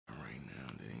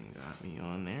Me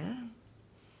on there.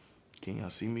 Can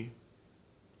y'all see me?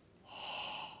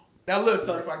 Now look,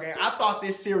 Certified Gang, I thought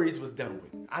this series was done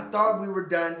with. I thought we were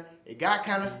done. It got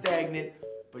kind of stagnant,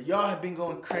 but y'all have been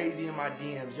going crazy in my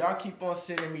DMs. Y'all keep on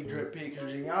sending me drip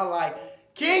pictures, and y'all like,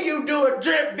 can you do a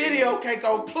drip video,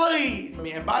 Keiko, please?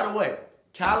 And by the way,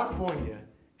 California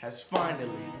has finally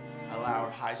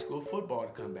allowed high school football to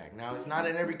come back. Now, it's not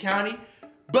in every county,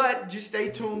 but just stay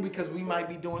tuned because we might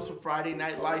be doing some Friday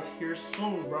Night Lights here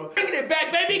soon, bro. Bringing it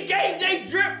back, baby. Game Day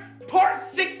Drip part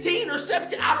 16 or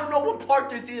 17. I don't know what part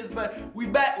this is, but we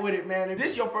back with it, man. If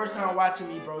this is your first time watching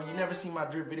me, bro, you never seen my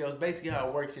drip videos. Basically how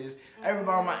it works is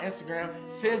everybody on my Instagram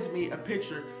sends me a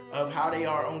picture of how they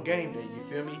are on game day, you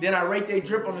feel me? Then I rate their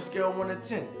drip on a scale of 1 to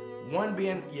 10. 1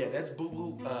 being, yeah, that's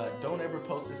boo-boo. Don't ever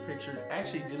post this picture.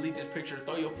 Actually, delete this picture.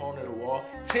 Throw your phone at the wall.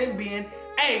 10 being,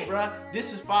 hey, bruh,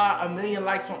 this is for 1 million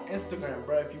likes on Instagram,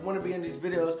 bruh. If you want to be in these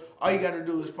videos, all you got to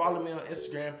do is follow me on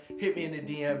Instagram, hit me in the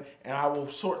DM, and I will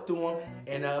sort through them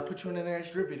and put you in the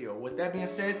next drip video. With that being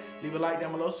said, leave a like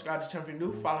down below. Subscribe to the channel if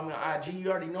you're new. Follow me on IG.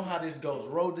 You already know how this goes.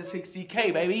 Road to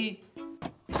 60K, baby.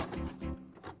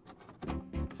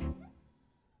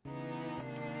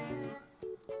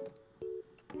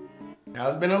 Now,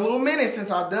 it's been a little minute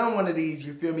since I've done one of these,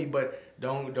 you feel me? But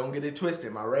don't get it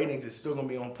twisted. My ratings is still gonna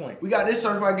be on point. We got this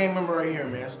certified game member right here,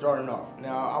 man, starting off.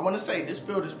 Now, I wanna say this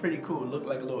field is pretty cool. It looked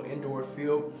like a little indoor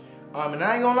field. And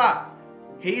I ain't gonna lie,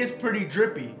 he is pretty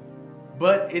drippy,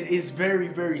 but it is very,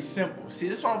 very simple. See,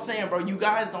 this is what I'm saying, bro. You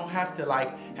guys don't have to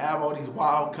like have all these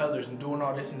wild colors and doing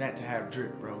all this and that to have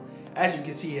drip, bro. As you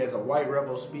can see, he has a white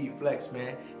Revo Speed Flex,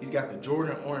 man. He's got the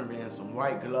Jordan armband, some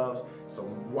white gloves, some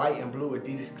white and blue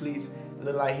Adidas cleats.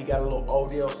 Look like he got a little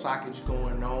ODL sockage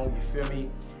going on, you feel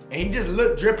me? And he just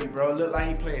looked drippy, bro. Look like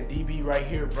he playing DB right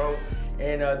here, bro.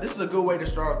 And this is a good way to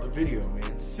start off the video,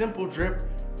 man. Simple drip,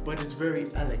 but it's very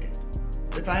elegant.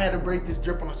 If I had to rate this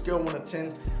drip on a scale of 1 to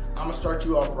 10, I'm gonna start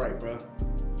you off right, bro.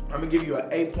 I'm gonna give you an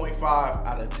 8.5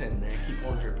 out of 10, man.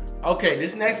 Keep on dripping. Okay,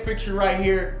 this next picture right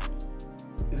here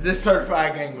is this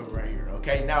certified game member right here,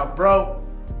 okay? Now, bro,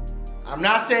 I'm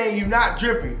not saying you're not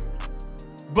drippy,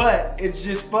 but it's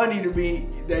just funny to me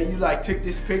that you like took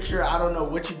this picture. I don't know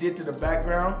what you did to the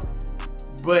background,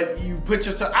 but you put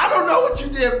yourself, I don't know what you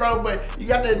did, bro, but you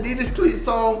got the Adidas cleats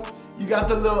on. You got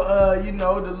the little, you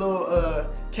know, the little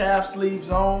calf sleeves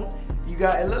on. You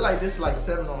got, it looked like this is like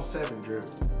 7-on-7 drip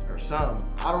or something.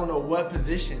 I don't know what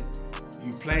position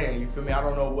you playing, you feel me? I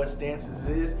don't know what stance this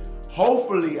is.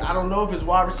 Hopefully, I don't know if it's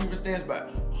wide receiver stance,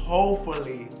 but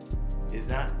hopefully it's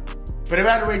not. But if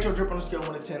I had to rate your drip on a scale of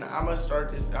 1 to 10, I'm gonna start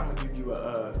this. I'm gonna give you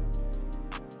a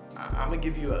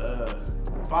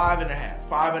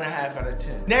 5.5 out of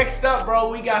 10. Next up, bro,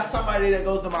 we got somebody that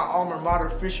goes to my alma mater,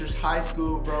 Fishers High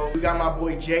School, bro. We got my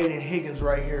boy Jaden Higgins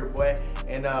right here, boy.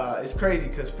 And it's crazy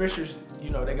because Fishers, you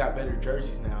know, they got better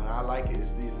jerseys now. I like it.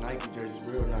 It's these Nike jerseys,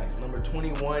 real nice. Number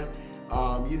 21,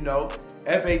 you know,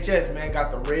 FHS, man,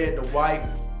 got the red, the white.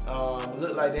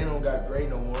 Look like they don't got gray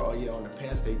no more. Oh yeah, on the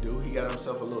pants they do. He got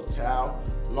himself a little towel,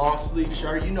 long sleeve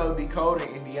shirt. You know it'd be cold in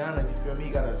Indiana, you feel me? He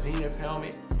got a Zenith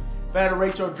helmet. If I had to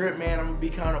rate your drip, man, I'm gonna be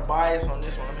kind of biased on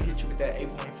this one. I'm gonna hit you with that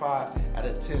 8.5 out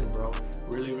of 10, bro.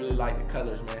 Really, really like the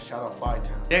colors, man. Shout out Five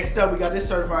Town. Next up, we got this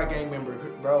certified game member,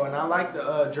 bro, and I like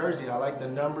the jersey. I like the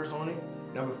numbers on it.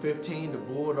 Number 15, the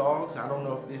Bulldogs. I don't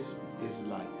know if this is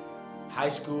like high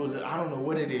school. I don't know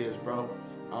what it is, bro.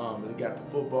 We got the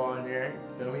football in there.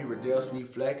 Feel me? Riddell Speed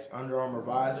Flex, Under Armour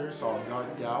visor. It's all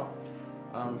knocked out.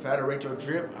 If I had to rate your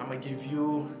drip, I'm gonna give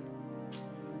you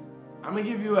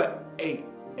a 8.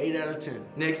 8 out of 10.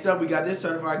 Next up, we got this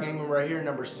certified game member right here,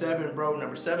 number 7, bro.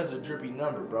 Number 7 is a drippy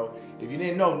number, bro. If you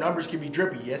didn't know, numbers can be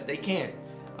drippy. Yes, they can.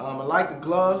 I like the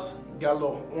gloves. Got a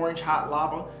little orange hot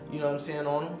lava, you know what I'm saying,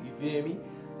 on them. You feel me?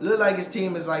 Look like his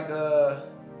team is like a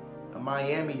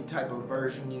Miami type of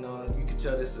version, you know. You can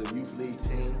tell this is a youth league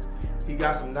team. He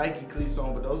got some Nike cleats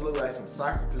on, but those look like some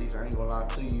soccer cleats. I ain't gonna lie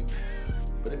to you.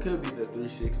 But it could be the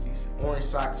 360s. Orange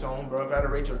socks on, bro. If I had to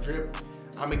rate your drip,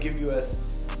 I'm gonna give you a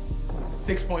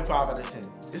 6.5 out of 10.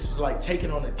 This was like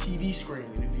taken on a TV screen,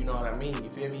 if you know what I mean. You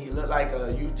feel me? It looked like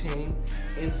a U team,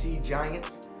 NC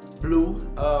Giants, blue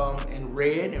and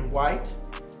red and white.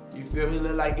 You feel me?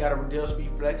 Look like got a Riddell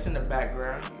Speed Flex in the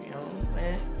background. You know,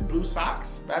 man, blue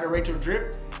socks. If I had to rate your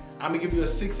drip, I'm gonna give you a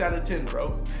 6 out of 10,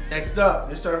 bro. Next up,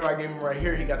 this certified gamer right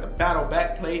here. He got the battle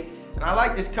back plate, and I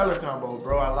like this color combo,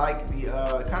 bro. I like the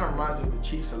it kind of reminds me of the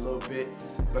Chiefs a little bit,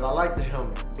 but I like the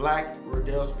helmet. Black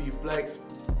Riddell Speed Flex.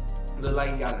 Look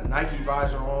like he got a Nike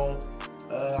visor on.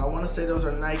 I want to say those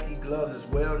are Nike gloves as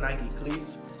well, Nike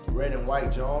cleats, red and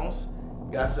white Jones.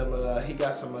 Got some, he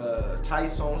got some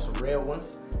tights on, some red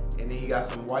ones, and then he got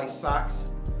some white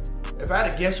socks. If I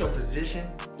had to guess your position,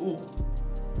 ooh,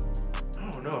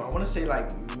 I don't know. I want to say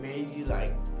like maybe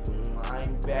like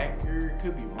linebacker.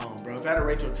 Could be wrong, bro. If I had to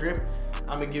rate your drip,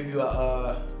 I'm gonna give you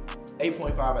a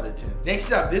 8.5 out of 10.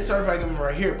 Next up, this certified gamer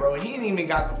right here, bro. He ain't even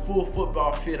got the full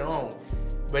football fit on,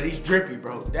 but he's drippy,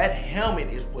 bro. That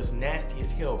helmet was nasty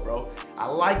as hell, bro. I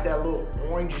like that little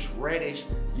orangish, reddish,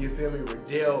 you feel me,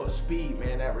 Riddell Speed,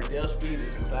 man. That Riddell Speed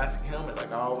is a classic helmet,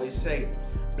 like I always say.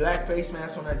 Black face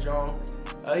mask on that John.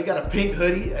 He got a pink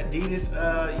hoodie, Adidas,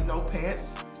 you know,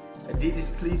 pants.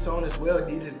 Adidas cleats on as well.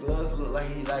 Adidas gloves. Look like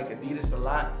he like Adidas a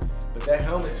lot. But that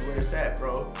helmet's where it's at,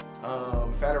 bro.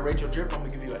 If I had to rate your drip, I'm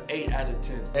gonna give you an 8 out of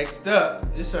 10. Next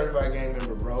up, this certified game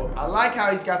member, bro. I like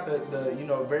how he's got the you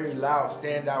know, very loud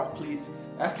standout cleats.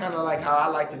 That's kind of like how I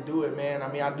like to do it, man.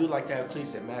 I mean, I do like to have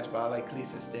cleats that match, but I like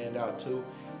cleats that stand out too.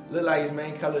 Look like his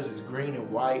main colors is green and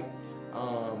white.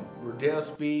 Riddell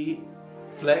Speed,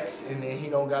 flex, and then he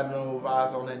don't got no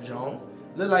vibes on that Joan.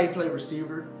 Look like he play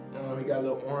receiver. He got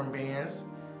little arm bands,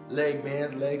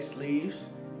 leg sleeves,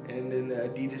 and then the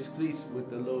Adidas cleats with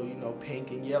the little, you know,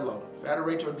 pink and yellow. If I had to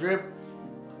rate your drip,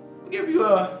 I'll give you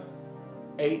a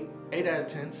 8 out of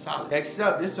 10, solid. Next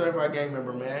up, this certified game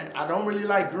member, man. I don't really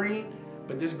like green,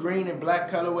 but this green and black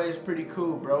colorway is pretty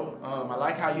cool, bro. I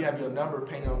like how you have your number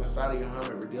painted on the side of your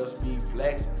helmet, Riddell Speed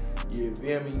Flex. You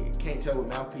feel me? You can't tell what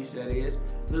mouthpiece that is.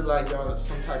 Look like y'all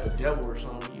some type of devil or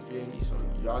something, you feel me? So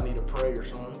y'all need to pray or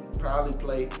something. Probably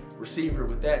play receiver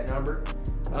with that number.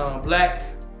 Black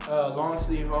long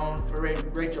sleeve on. For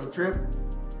rate your drip,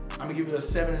 I'm gonna give you a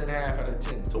 7.5 out of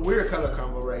 10. It's a weird color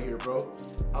combo right here, bro.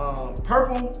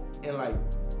 Purple and like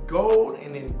gold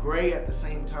and then gray at the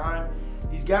same time.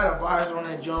 He's got a visor on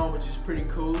that John, which is pretty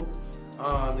cool.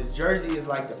 His jersey is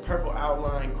like the purple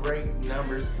outline, gray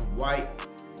numbers, and white.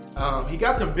 He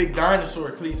got them big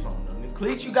dinosaur cleats on them. The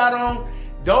cleats you got on,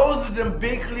 those are them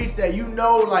big cleats that you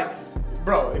know, like,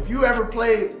 bro, if you ever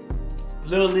played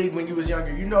Little League when you was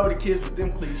younger, you know the kids with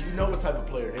them cleats, you know what type of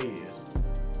player they is.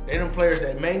 They them players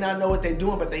that may not know what they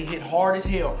doing, but they hit hard as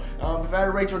hell. If I had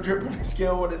to rate your drip on a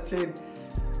scale 1 to 10,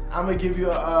 I'm gonna give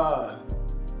you a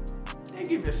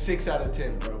 6 out of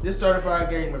 10, bro. This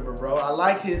certified game member, bro. I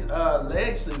like his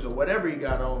leg sleeves or whatever he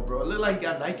got on, bro. It look like he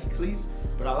got Nike cleats,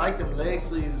 but I like them leg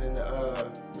sleeves and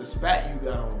the spat you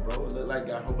got on, bro. It look like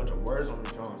got a whole bunch of words on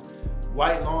the Johns.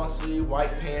 White long sleeve,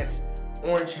 white pants,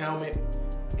 orange helmet,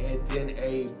 and then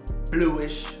a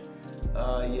bluish,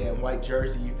 yeah, white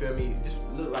jersey. You feel me? It just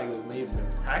looked like it was maybe in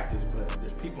practice, but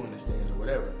there's people in the stands or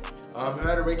whatever. If I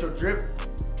had to rate your drip,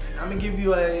 I'm gonna give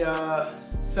you a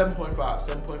 7.5 out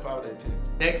of 10.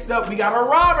 Next up, we got a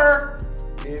robber.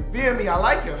 You feel me? I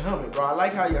like your helmet, bro. I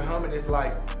like how your helmet is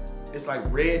like, it's like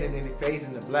red and then it fades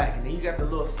into black. And then you got the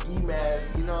little ski mask,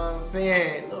 you know what I'm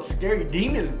saying? A little scary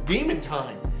demon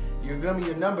time. You feel me?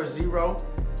 Your number 0.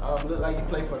 Look like you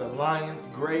play for the Lions,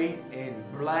 gray and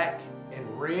black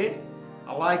and red.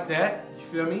 I like that. You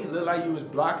feel me? Look like you was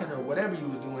blocking or whatever you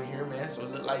was doing here, man. So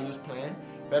it looked like you was playing.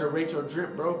 Better rate your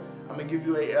drip, bro. I'm gonna give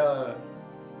you a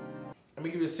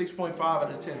 6.5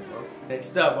 out of 10, bro.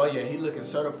 Next up, oh yeah, he looking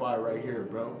certified right here,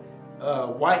 bro.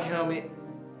 White helmet.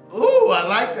 Ooh, I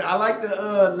like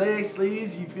the leg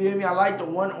sleeves. You feel me? I like the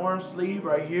one arm sleeve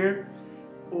right here.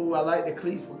 Ooh, I like the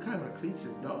cleats. What kind of cleats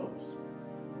is those?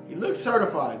 He looks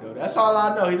certified though. That's all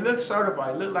I know. He looks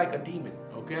certified. He look like a demon.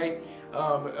 Okay.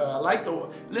 I like the.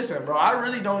 Listen, bro. I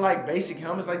really don't like basic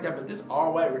helmets like that, but this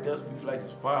all white Riddell Speed Flex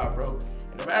is fire, bro.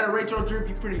 And if I had to rate your drip,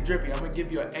 you pretty drippy. I'm gonna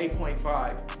give you an 8.5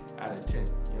 out of 10. You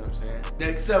know what I'm saying?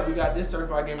 Next up, we got this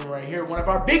certified gamer right here. One of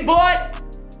our big boys.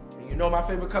 And you know my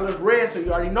favorite color is red, so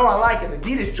you already know I like it.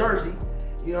 Adidas jersey.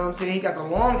 You know what I'm saying? He got the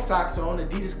long socks on,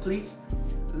 Adidas cleats.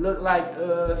 Look like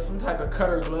some type of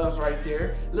cutter gloves right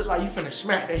there. Look like you finna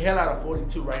smack the hell out of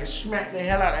 42 right here. Smack the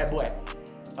hell out of that boy.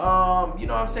 You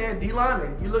know what I'm saying? D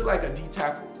lineman, you look like a D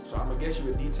tackle. So I'm gonna guess you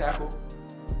a D tackle.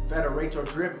 Better rate your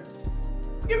drip.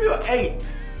 I'll give you an 8.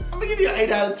 I'm gonna give you an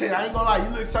 8 out of 10. I ain't gonna lie, you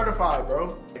look certified,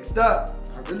 bro. Next up,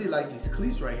 I really like these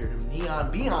cleats right here. Them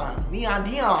neon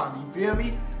neon, you feel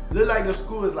me? Look like the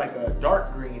school is like a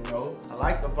dark green though. I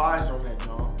like the visor on that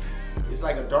John. It's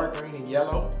like a dark green and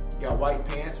yellow. You got white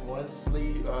pants, one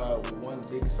sleeve, with one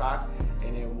big sock,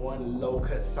 and then one low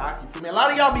cut sock. You feel me? A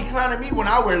lot of y'all be clowning me when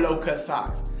I wear low cut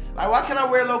socks. Like, why can't I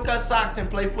wear low cut socks and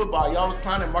play football? Y'all was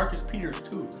clowning Marcus Peters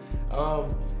too.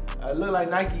 Look like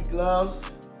Nike gloves,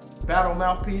 battle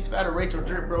mouthpiece. If I had to rate your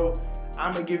drip, bro,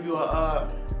 I'm gonna give you a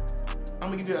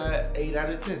 8 out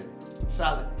of 10.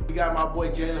 Solid. We got my boy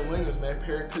Jalen Williams, man,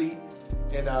 paraclete.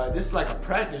 And this is like a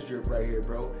practice drip right here,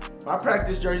 bro. My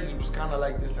practice jerseys was kind of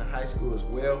like this in high school as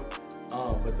well.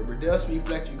 But the Riddell Speed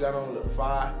Flex you got on look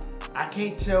fire. I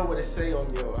can't tell what it say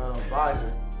on your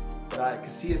visor. but I can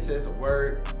see it says a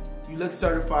word. You look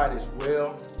certified as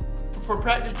well. For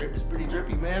practice drip, it's pretty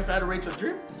drippy, man. If I had to rate your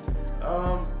drip,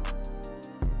 I'm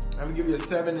gonna give you a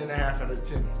 7.5 out of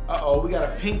 10. Uh-oh, we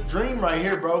got a pink dream right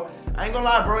here, bro. I ain't gonna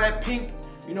lie, bro, that pink,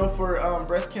 you know, for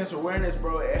breast cancer awareness,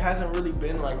 bro, it hasn't really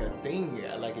been like a thing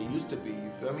yet, like it used to be,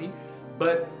 you feel me?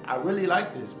 But I really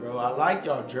like this, bro. I like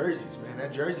y'all jerseys, man.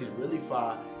 That jersey's really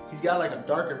fire. He's got like a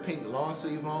darker pink long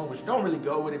sleeve on, which don't really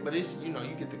go with it, but it's, you know,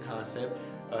 you get the concept.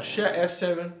 Shet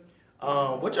F7.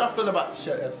 What y'all feel about the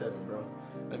Shet F7, bro?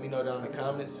 Let me know down in the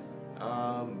comments.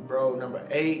 Bro, number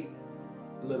 8.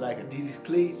 Look like Adidas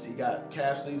cleats. He got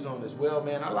calf sleeves on as well,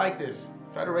 man. I like this.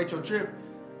 If I had to rate your drip,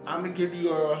 I'm gonna give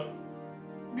you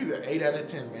an 8 out of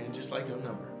 10, man, just like your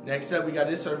number. Next up, we got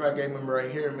this certified game member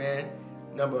right here, man.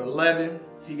 Number 11.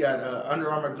 He got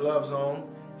Under Armour gloves on.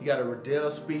 He got a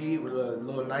Riddell Speed with a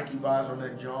little Nike visor on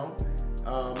that jaw.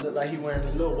 Look like he wearing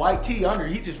a little white tee under.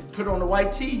 He just put on the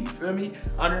white tee, you feel me?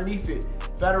 Underneath it.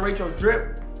 If I had to rate your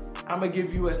drip, I'm gonna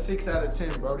give you a 6 out of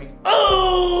 10, Brody.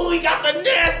 Oh, he got the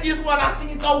nastiest one I've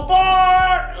seen so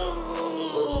far.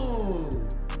 Ooh.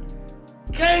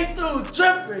 Came through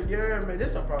dripping. Yeah, man, this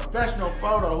is a professional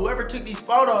photo. Whoever took these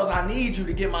photos, I need you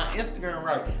to get my Instagram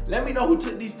right. Let me know who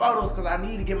took these photos, because I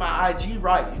need to get my IG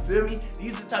right. You feel me?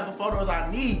 These are the type of photos I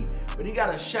need. But he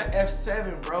got a Shet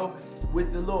F7, bro,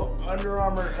 with the little Under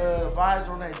Armour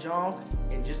visor on that jaw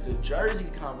and just the jersey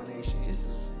combination. This is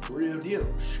real deal.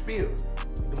 Spiel.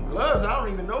 Them gloves, I don't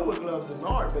even know what gloves they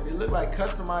are, but they look like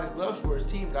customized gloves for his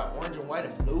team. Got orange and white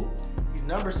and blue. He's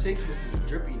number 6 with his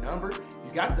drippy number.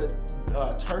 He's got the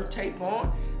turf tape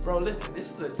on. Bro, listen,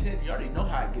 this is a 10. You already know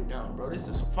how I get down, bro. This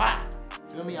is fire.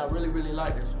 Feel me? I really, really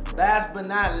like this one, bro. Last but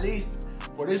not least,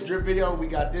 for this drip video, we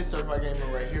got this certified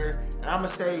gamer right here. And I'm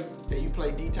going to say that you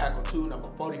play D-Tackle 2, number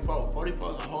 44.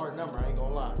 44 is a hard number, I ain't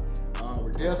going to lie.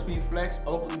 Riddell Speed Flex,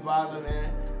 Oakley visor, man.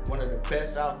 One of the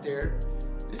best out there.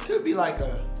 This could be like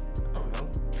a, I don't know,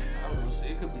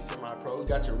 it could be semi-pro. You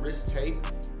got your wrist tape,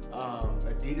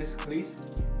 Adidas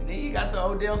cleats, and then you got the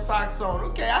Odell socks on.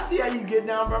 Okay, I see how you get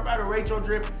down, bro. If I had to rate your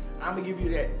drip, I'm gonna give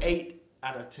you that 8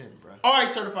 out of 10, bro. All right,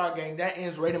 certified gang, that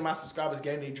ends rating my subscribers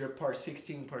Gameday drip part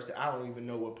 16%. I don't even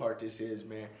know what part this is,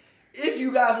 man. If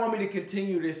you guys want me to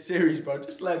continue this series, bro,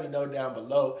 just let me know down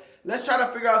below. Let's try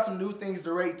to figure out some new things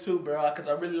to rate too, bro, because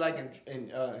I really like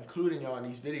including y'all in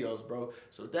these videos, bro.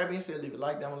 So with that being said, leave a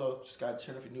like down below. Subscribe to the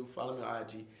channel if you're new. Follow me on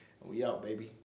IG. And we out, baby.